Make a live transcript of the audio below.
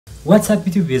WhatsApp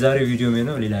YouTube የዛሬው ቪዲዮ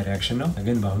ነው ሌላ ሪአክሽን ነው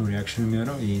ግን በአሁኑ ሪአክሽን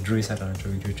የሚሆነው የድሮ የሰራናቸው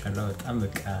ቪዲዮዎች አሉ በጣም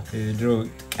በቃ ድሮ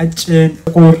ቀጭን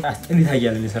ቁር አስጠሊታ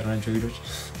ያያለን የሰራናቸው ቪዲዮዎች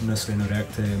እነሱ ነው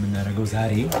ሪአክት የምናደርገው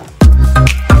ዛሬ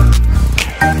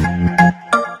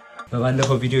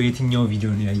በባለፈው ቪዲዮ የትኛው ቪዲዮ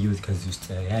ነው ያየሁት ከዚህ ውስጥ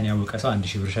ያን ያወቀ ሰው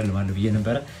 1000 ብር ሸልማለሁ ብዬ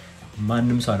ነበር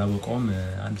ማንንም ሰው አላወቀውም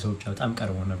አንድ ሰው ብቻ በጣም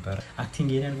ቀርቦ ነበር አክቲንግ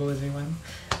የኔን ጎበዝ ነው ማለት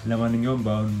ለማንኛውም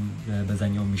ባውን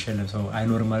በዛኛው የሚሸለም ሰው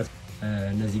አይኖርም ማለት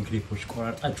እነዚህን ክሊፖች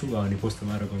ቆራርጣችሁ አሁን ፖስት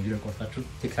ማድረግ ቪዲዮ ቆርጣችሁ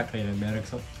ቲክታክ ላይ ለሚያደርግ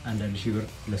ሰው 1000 ብር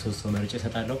ለሶስት ሰው መርጬ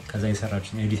ሰጣለሁ ከዛ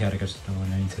ይሰራችሁኝ ኤዲት ያደርጋችሁ ደግሞ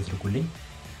እና ተትልኩልኝ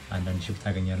 1000 ብር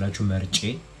ታገኛላችሁ መርጬ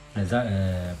ለዛ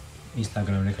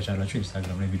ኢንስታግራም ላይ ከቻላችሁ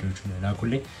ኢንስታግራም ላይ ቪዲዮዎችን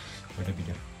ላኩልኝ ወደ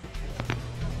ቪዲዮ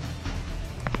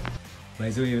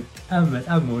ባይዘው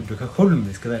በጣም ወዶ ከሁሉም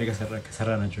እስከዛሬ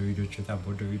ከሰራናቸው ቪዲዮዎች በጣም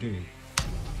ወዶ ቪዲዮ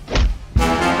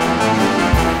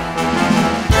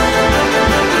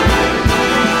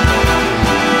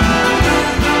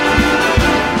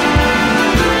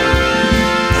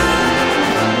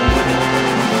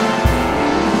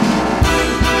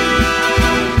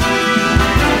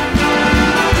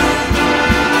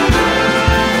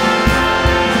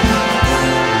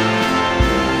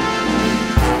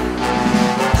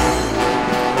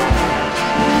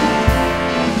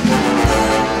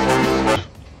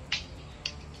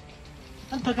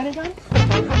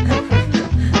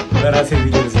በራሴ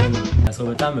ቪዲዮ ሰው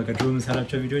በጣም በቀድሞ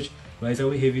የምሰራቸው ቪዲዮዎች ባይዘው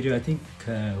ይሄ ቪዲዮ አይ ቲንክ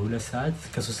ከ2 ሰዓት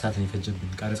ከ3 ሰዓት ነው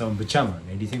የፈጀብኝ ቀረጻውን ብቻ ማለት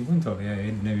ኤዲቲንጉን ተው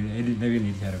ነቢል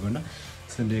ኤዲት ያደርገውና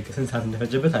ስንት ሰዓት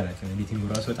እንደፈጀበት አላውቅም ኤዲቲንጉ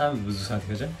ራሱ በጣም ብዙ ሰዓት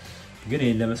ይፈጃል ግን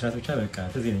ይሄን ለመስራት ብቻ በቃ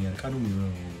ተዚህ ነኛል ቀኑ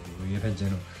የፈጀ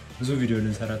ነው ብዙ ቪዲዮ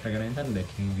ልንሰራ ተገናኝተን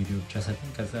ለኪንግ ቪዲዮ ብቻ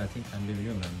ሰጥተን ከዛ አይ ቲንክ አንድ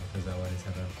ቪዲዮ ምናምን ከዛ በኋላ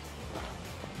ይሰራል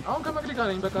አሁን ከመግለጫ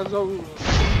ነኝ በቃ እዛው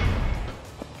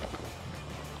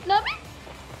ለምን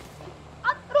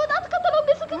አጥሮታት ከተለው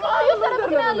በስከማ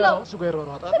እየሰራክ ያለው ሱጋር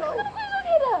ወራጣ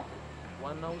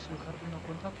ዋናው ስም ካርድና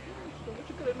ኮንታክት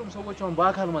ችግር የለውም ሰዎች አሁን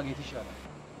በአካል ማግኘት ይሻላል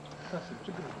ታስብ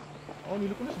ችግር አሁን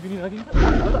ይልቁንስ ቢኒን አግኝተህ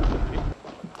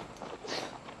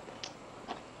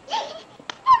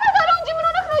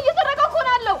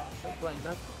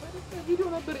በጣም ቪዲዮ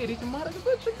ነበር ኤዲት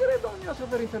ማድረግበት ችግር የለውም ያ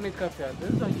ሰፈር ኢንተርኔት ካፌ አለ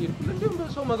እዛ ይሄድ እንደም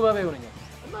በሰው መግባቢያ ይሆነኛል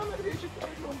እና መግቢያ ችግር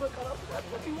የለውም በቃ ራሱ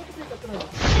አጥቂ ወጥቶ ይቀጥላል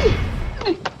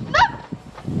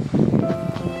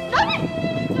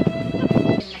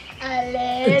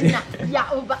አለና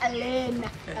ያው ባለና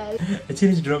እቺ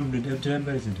ልጅ ድሮም ደብድ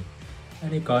ነበር እንዴ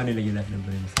እኔ ካሁን ለየላት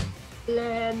ነበር ይመስላል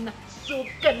አለና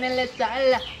ሱከነ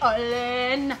ለሳላ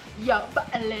አለና ያው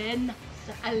ባለና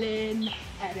Alena,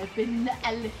 Arabina,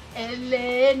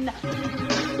 Alena.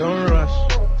 Don't rush,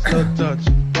 slow touch,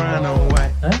 brown and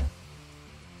white.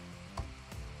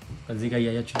 እዚህ ጋር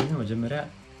ያያችሁኝ ነው መጀመሪያ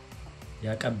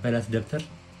ያቀበላት ደብተር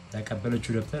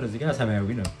ያቀበለችው ደብተር እዚህ ጋር ሰማያዊ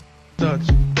ነው Touch,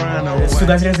 brown and እሱ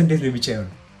ጋር white. ሲያንስ እንዴት ነው የሚጫየው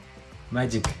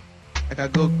ማጂክ I can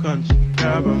go country,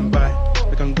 grab and buy.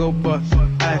 We can go bust,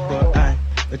 eye for eye.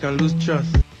 We can lose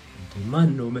trust. ማን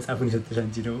ነው መጻፉን ይሰጥሽ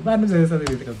አንቺ ነው ማን ነው ዘሰተ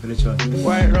የተቀበለችው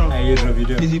White rum, አይሮ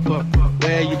ቪዲዮ busy pop.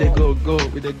 Where you they go,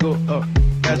 we they go up.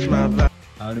 Catch my vibe.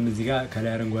 አሁንም እዚህ ጋር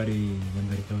ከላይ አረንጓዴ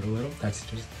ነበር የተወረወረው ታክሲ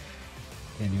ድረስ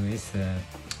ኤኒዌይስ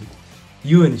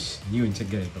ይሁን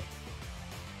ችግር የለውም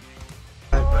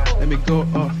Let me go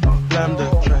up, slam the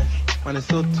trash. Man, it's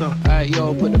so tough. Alright, yo,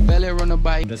 put the belly on the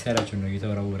bike. ደስ ያላችሁ ነው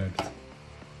የተወረወረሉት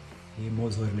ይሄ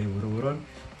ሞተር ላይ ወረወረው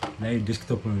ላይ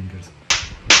ዴስክቶፕ ነው እንደርስ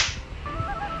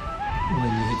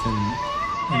when you hit an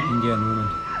Indian woman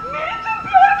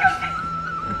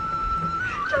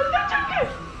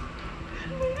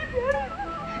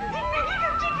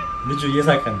ልጁ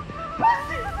እየሳቀ ነው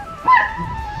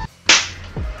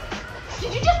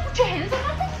Did you just put your hands on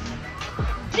my face?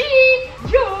 Did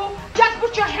you just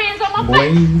put your hands on my boy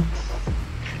face?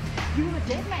 You a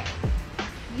dead man.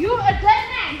 You a dead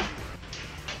man.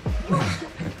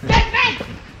 Dead man.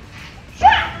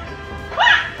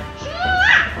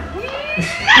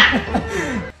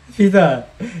 ፊታ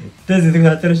ደስ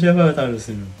ተከታተለሽ ያባ በጣም ነው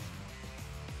ሲሉ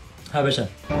ሀበሻ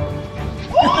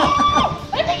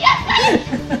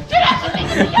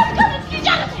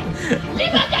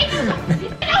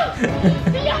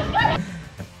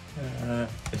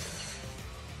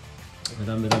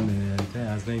በጣም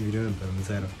አዝናኝ ቪዲዮ ነበር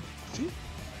የምሰራው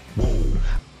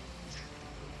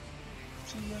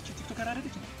ሲያቺ ቲክቶክ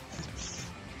አደረገች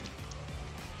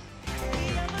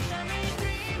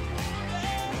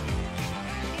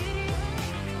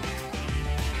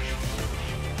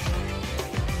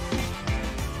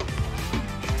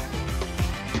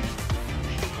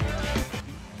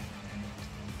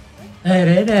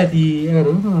Daddy,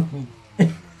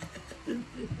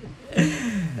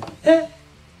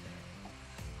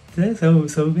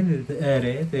 so good.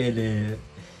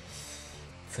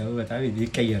 ሰው በጣም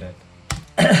ይቀየራል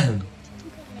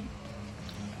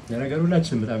ለነገሩ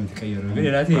ሁላችንም በጣም የተቀየሩ ግን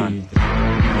እናቴ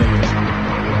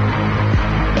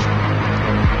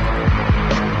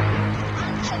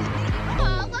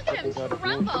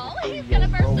He's gonna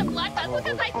burst a blood vessel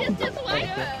because I kissed his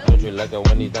wife. Don't you like it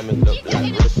when he dumb and look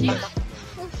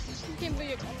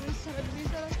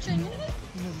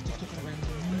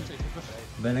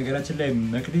በነገራችን ላይ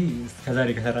መክሊ ከዛሬ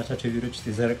ከሰራቻቸው ቪዲዮዎች ውስጥ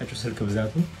የዘረቀችው ስልክ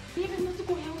ብዛቱ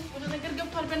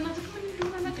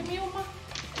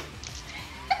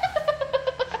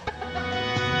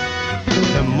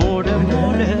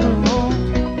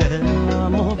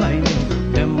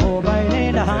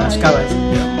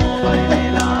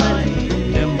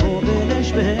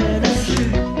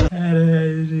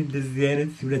እንደዚህ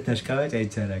አይነት ሁለት አሽቃባጭ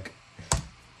አይቻላል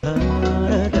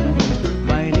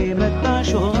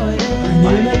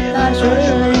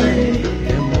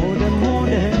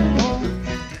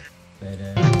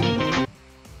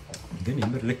ግን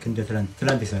የምር ልክ እንደ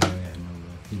ትላንት ይሰራው ያለው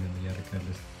ፊልም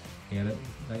ያረካለስ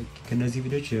ከነዚህ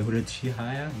ቪዲዮዎች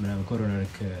 2020 ምናምን ኮሮና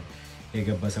ልክ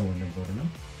የገባ ሰው ነበር ነው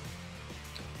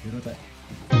ይሮጣል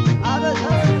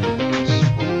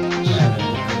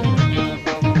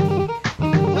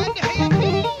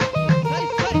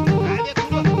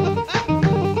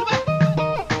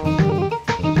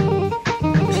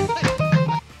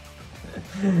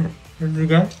እዚህ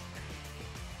ጋር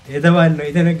የተባለው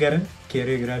የተነገረን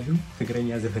ኮሪዮግራፊው ትግረኛ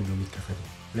ዘፈን ነው የሚከፈተው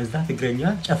ለዛ ትግረኛ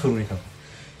ጨፍሩ ነው የተባለው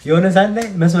የሆነ ሳለ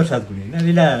መስመር ሳትጉልኝና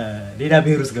ሌላ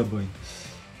ብሄር ውስጥ ገባኝ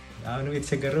አሁን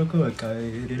የተቸገረው እኮ በቃ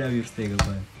ሌላ ብሄር ውስጥ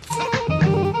የገባኝ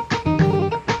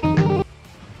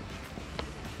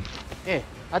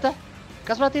አታ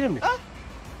ከስራት ይልም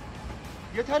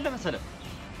የት ያለ መሰለ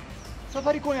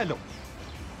ሰፋሪ ኮን ያለው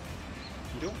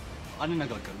እንደው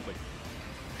አንነጋገርም ቆይ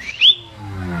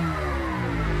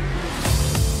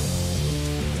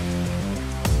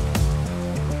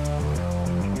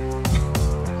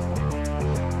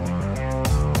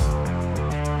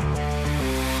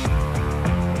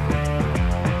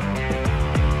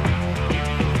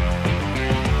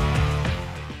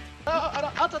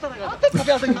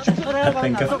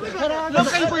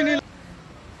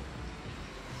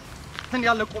እንዴ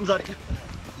ያለ ቆም ዛሬ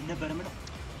ነበር ምን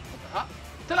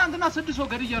ትላንትና 6 ሰው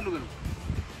ገድያለሁ ብለው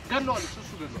ገድለዋል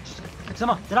እሱ ገድለዋል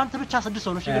ስማ ትላንት ብቻ 6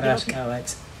 ሰው ነው ሸገደው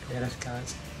ያራስቃዋጭ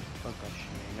በቃሽ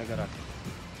ነገር አለ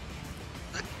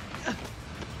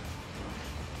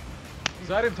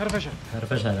ዛሬም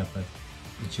ተርፈሻል አባት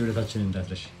እቺ ወለታችን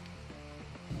እንዳትረሽ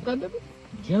ካለበ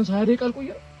ያን ሳይዴ ቃል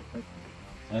ቆየ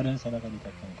አረ ሰላም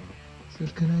አለይኩም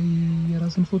ስልክ ላይ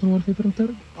የራስን ፎቶ ዋልፔፐር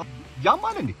ምታረግ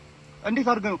ያማል እንዴ እንዴት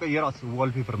አድርገህ ነው የራስ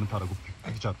ዋልፔፐር የምታረጉት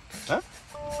አይቻል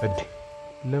እዴ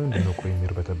ለምንድን ነው ቆይ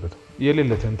የሚርበተበተው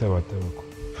የሌለ ተንተባተበኩ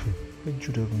እጁ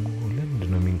ደግሞ ለምንድን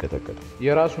ነው የሚንቀጠቀጠው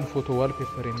የራሱን ፎቶ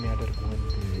ዋልፔፐር የሚያደርግ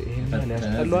ወንድ ይሄን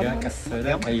ያስጠላል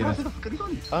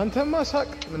አንተማ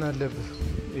ሳቅ ምን አለብህ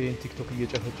ይሄን ቲክቶክ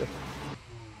እየጨፈጨፈ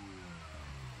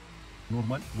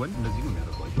ኖርማል ወንድ እንደዚህ ነው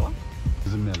የሚያደርገው አይተዋል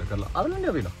ዝም ያለ ከላ አብለ እንደ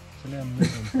ቤላ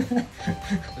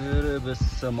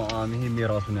በስመ አብ ይሄም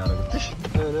የራሱን ያደርግልሽ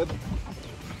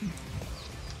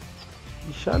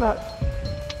ይሻላል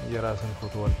የራስን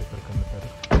ፎቶ ዋልፔፐር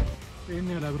ከምታደርግ እኔ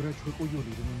ያላብራችሁ ቆየው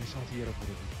ልጅ ምን ሰዓት እየረፈደ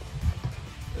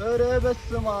ኧረ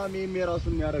በስመ አብ ይሄም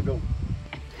የራሱን ያደርገው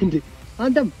እንዴ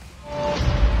አንተም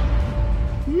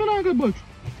ምን አገባችሁ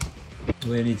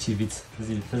ወይኔ ቺቪት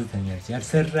እዚህ ተዝተኛለች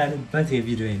ያልሰራንበት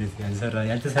የቪዲዮ አይነት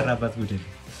ያልተሰራባት ጉዳይ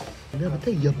እና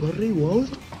በጣም ያባሬ ዋው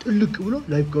ጥልቅ ብሎ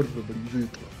ላይፍ ጋርድ ነበር ይዞ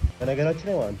ይጥላል በነገራችን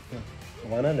ላይ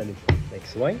ዋና ለኔ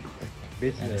ኤክስ ዋይ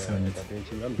ቤት ሰውነት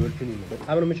ቤንችናም ዶልፊን ነው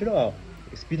በጣም ነው የምችለው አዎ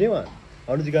ስፒድ ማለት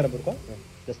አሁን እዚህ ጋር ነበርኩ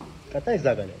ቀጣይ እዛ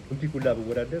ጋር ነው ኦሊምፒክ ሁላ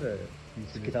በወዳደር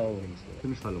ስኬታማ ነው የሚመስለው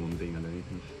ትንሽ ታለሙ እንደኛ ለኔ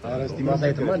ትንሽ አረስቲ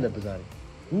ማሳየትማ አለብህ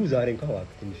ዛሬ እንኳን ዋክ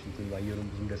ትንሽ እንትን ባየሩም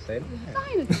ብዙም ደስ አይልም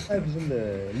አይ ብዙም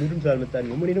ሙድም ስላልመጣኝ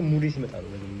ነው ምን ሙዴ ሲመጣ ነው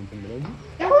ለምን እንትን ነው እንጂ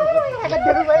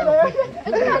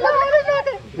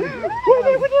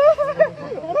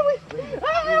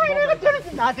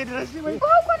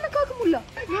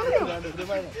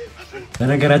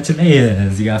በነገራችን ላይ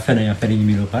እዚህ ጋር አፈነኝ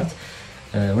የሚለው ፓርት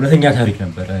እውነተኛ ታሪክ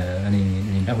ነበር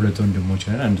እኔና ሁለት ወንድሞች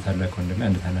ነን አንድ ታላቅ ወንድም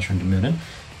አንድ ታናሽ ወንድም ሆነን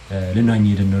ልናኝ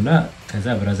ሄድነውና ከዛ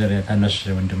ብራዘር ታናሽ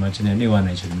ወንድማችን ያኔ ዋና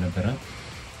አይችልም ነበር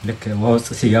ልክ ውሃ ውስጥ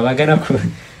ሲገባ ገና እኮ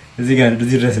እዚህ ጋር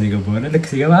እዚህ ድረስ ነው የገባው እና ልክ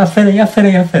ሲገባ አፈነኝ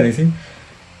ሲል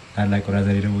ታላቅ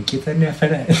ብራዘር ደግሞ ቂጠን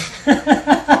ያፈነኝ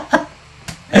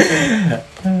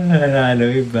አለው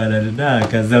ይባላልና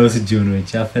ከዛ ወስጄው ነው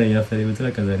እቺ አፈነኝ መጥላ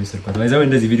ከዛ ነው ስልኳት ባይዛው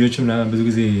እንደዚህ ቪዲዮዎች ምናምን ብዙ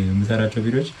ጊዜ የምሰራቸው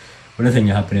ቪዲዮዎች እውነተኛ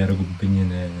ሀፕን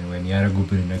ያደርጉብኝን ወይ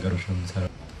ያደርጉብን ነገሮች ነው የምሰራው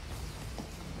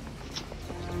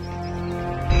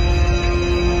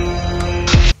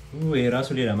የራሱ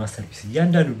ሌላ ማስተርፒስ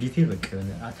እያንዳንዱ ዲቴል በቃ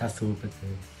ታስቡበት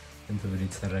እንትን ብሎ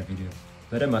የተሰራ ቪዲዮ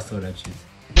በደንብ አስተውላችሁት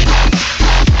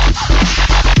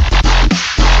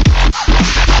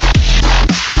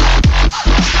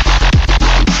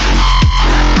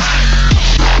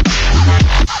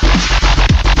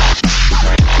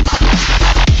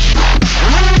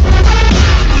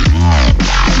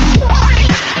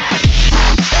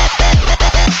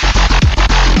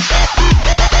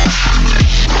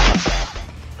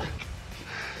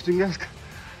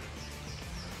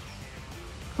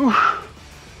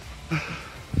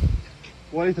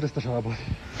ዋሌት ረስተሻል አባቴ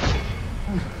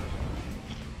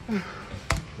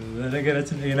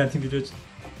በነገራችን ላይ የናቲን ቪዲዮዎች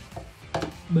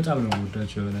በጣም ነው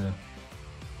የምወዳቸው የሆነ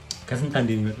ከስንት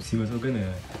አንዴ ሲመጡ ግን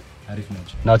አሪፍ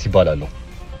ናቸው ናቲ ይባላለሁ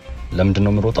ለምንድን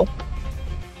ነው የምሮጠው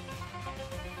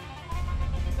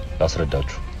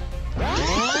ላስረዳችሁ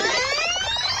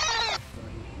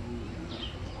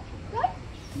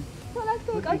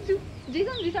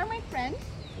Jason, these are my friends.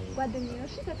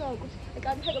 ጓደኞቼ ተተዋወቁት እቃ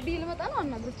ተቀብዬ ልመጣ ነው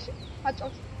አናግሩት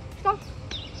አጫውት Stop.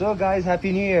 So guys, happy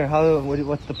new year.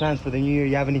 What's the plans for the new year?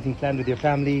 You have anything planned with your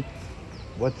family?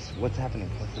 What's happening?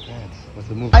 What's the plans? What's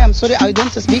the move? I am sorry I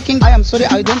don't speaking. I am sorry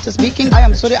I don't speaking. I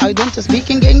am sorry I don't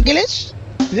speaking English.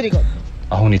 Very good.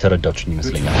 አሁን የተረዳችሁኝ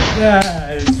ይመስለኛል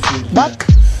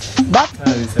But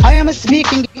I am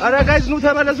speaking. አረ ጋይስ ኑ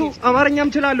ተመለሱ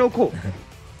አማርኛም እችላለሁ እኮ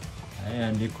አይ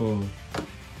አንዴ እኮ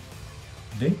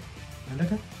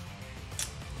አለካ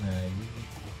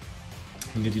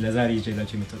እንግዲህ ለዛሬ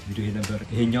ይዤላችሁ የመጣሁት ቪዲዮ ይሄ ነበር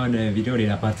ይሄኛውን ቪዲዮ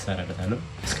ሌላ ፓርት ሰራለታለሁ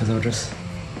እስከዛው ድረስ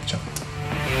ቻው